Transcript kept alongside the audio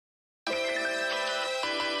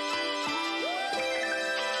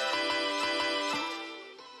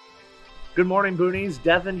Good morning, Boonies.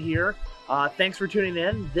 Devin here. Thanks for tuning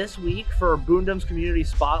in. This week for Boondom's Community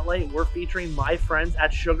Spotlight, we're featuring my friends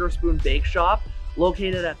at Sugar Spoon Bake Shop,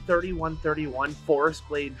 located at 3131 Forest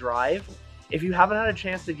Glade Drive. If you haven't had a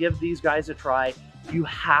chance to give these guys a try, you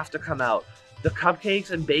have to come out. The cupcakes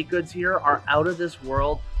and baked goods here are out of this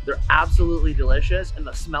world. They're absolutely delicious, and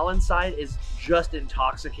the smell inside is just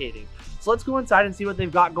intoxicating. So let's go inside and see what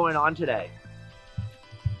they've got going on today.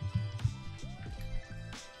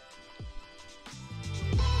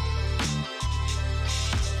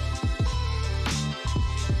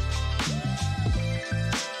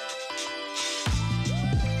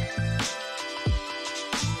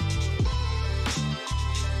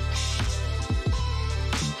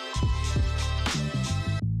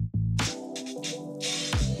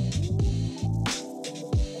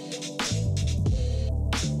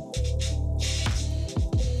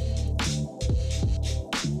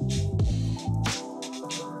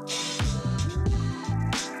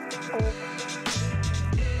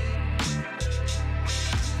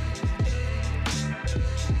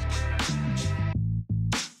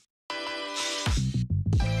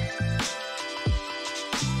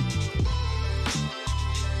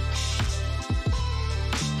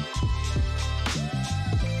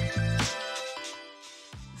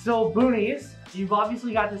 So Boonies, you've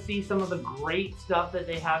obviously got to see some of the great stuff that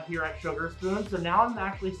they have here at Sugar Spoon. So now I'm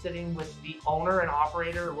actually sitting with the owner and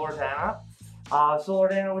operator, Loredana. So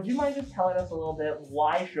Loredana, would you mind just telling us a little bit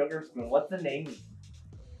why Sugar Spoon? What's the name mean?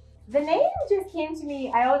 The name just came to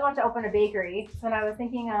me. I always wanted to open a bakery. So when I was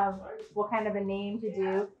thinking of what kind of a name to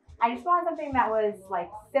do, I just wanted something that was like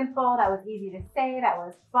simple, that was easy to say, that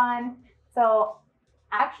was fun. So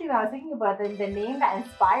actually, when I was thinking about it, the name that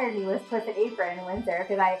inspired me was Twisted Apron in Windsor,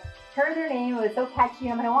 because I heard their name, it was so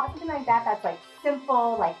catchy. I'm like, I want something like that that's like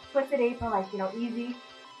simple, like Twisted Apron, like, you know, easy.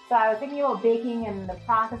 So I was thinking about baking and the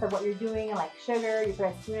process of what you're doing, and like sugar, you put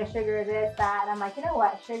a spoon of sugar, this, that, and I'm like, you know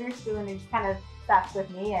what, Sugar Spoon, it just kind of stuck with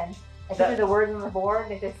me, and I think the words on the board,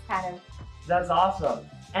 and it just kind of... That's awesome.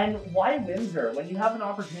 And why Windsor? When you have an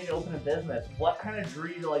opportunity to open a business, what kind of drew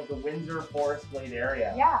you to like the Windsor Forest Glade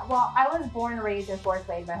area? Yeah, well, I was born and raised in Forest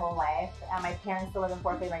Glade my whole life. My parents still live in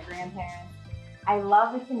Forest Glade, my grandparents. I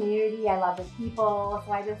love the community, I love the people,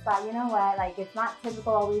 so I just thought, you know what, like it's not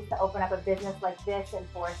typical always to open up a business like this in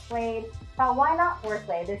Forest Glade. So why not Forest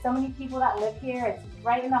Glade? There's so many people that live here. It's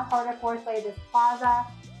right in the heart of Forest Glade, this plaza.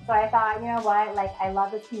 So I thought, you know what, like I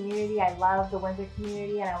love this community, I love the Windsor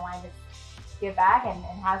community, and I wanted to give back and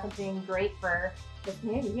have something great for the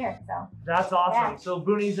community here. So that's awesome. Yeah. So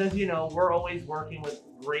Boonies, as you know, we're always working with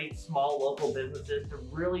great small local businesses to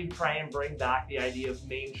really try and bring back the idea of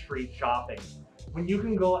Main Street shopping. When you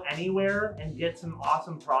can go anywhere and get some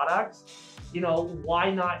awesome products, you know,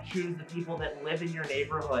 why not choose the people that live in your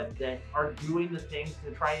neighborhood that are doing the things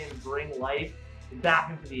to try and bring life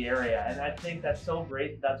back into the area? And I think that's so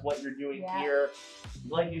great. That's what you're doing here.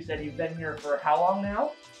 Like you said, you've been here for how long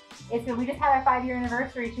now? We just had our 5-year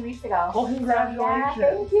anniversary 2 weeks ago. Well, congratulations. Yeah,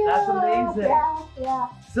 thank you. That's amazing. Yeah.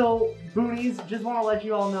 So, Boonies, just want to let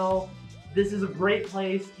you all know, this is a great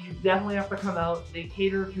place. You definitely have to come out. They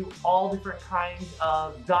cater to all different kinds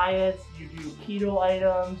of diets. You do keto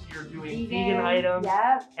items, you're doing vegan items.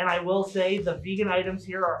 Yep. And I will say the vegan items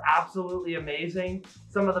here are absolutely amazing.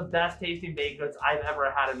 Some of the best tasting baked goods I've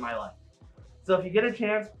ever had in my life. So if you get a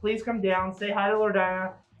chance, please come down, say hi to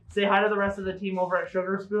Loredana, say hi to the rest of the team over at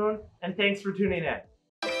Sugar Spoon, and thanks for tuning in.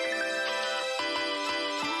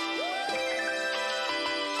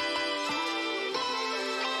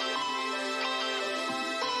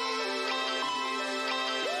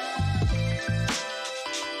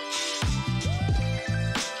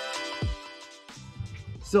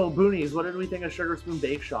 So Boonies, what did we think of Sugar Spoon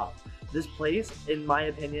Bake Shop? This place, in my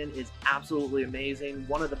opinion, is absolutely amazing.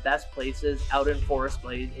 One of the best places out in Forest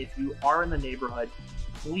Glade. If you are in the neighborhood,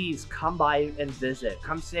 please come by and visit.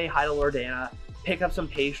 Come say hi to Loredana, pick up some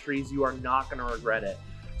pastries. You are not gonna regret it.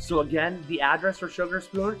 So again, the address for Sugar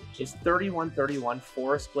Spoon is 3131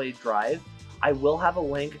 Forest Glade Drive. I will have a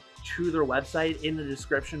link to their website in the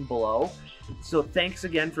description below. So thanks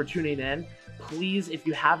again for tuning in. Please, if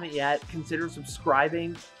you haven't yet, consider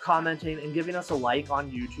subscribing, commenting, and giving us a like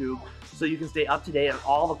on YouTube so you can stay up to date on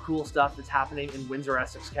all the cool stuff that's happening in Windsor,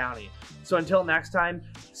 Essex County. So until next time,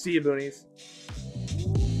 see you, Boonies.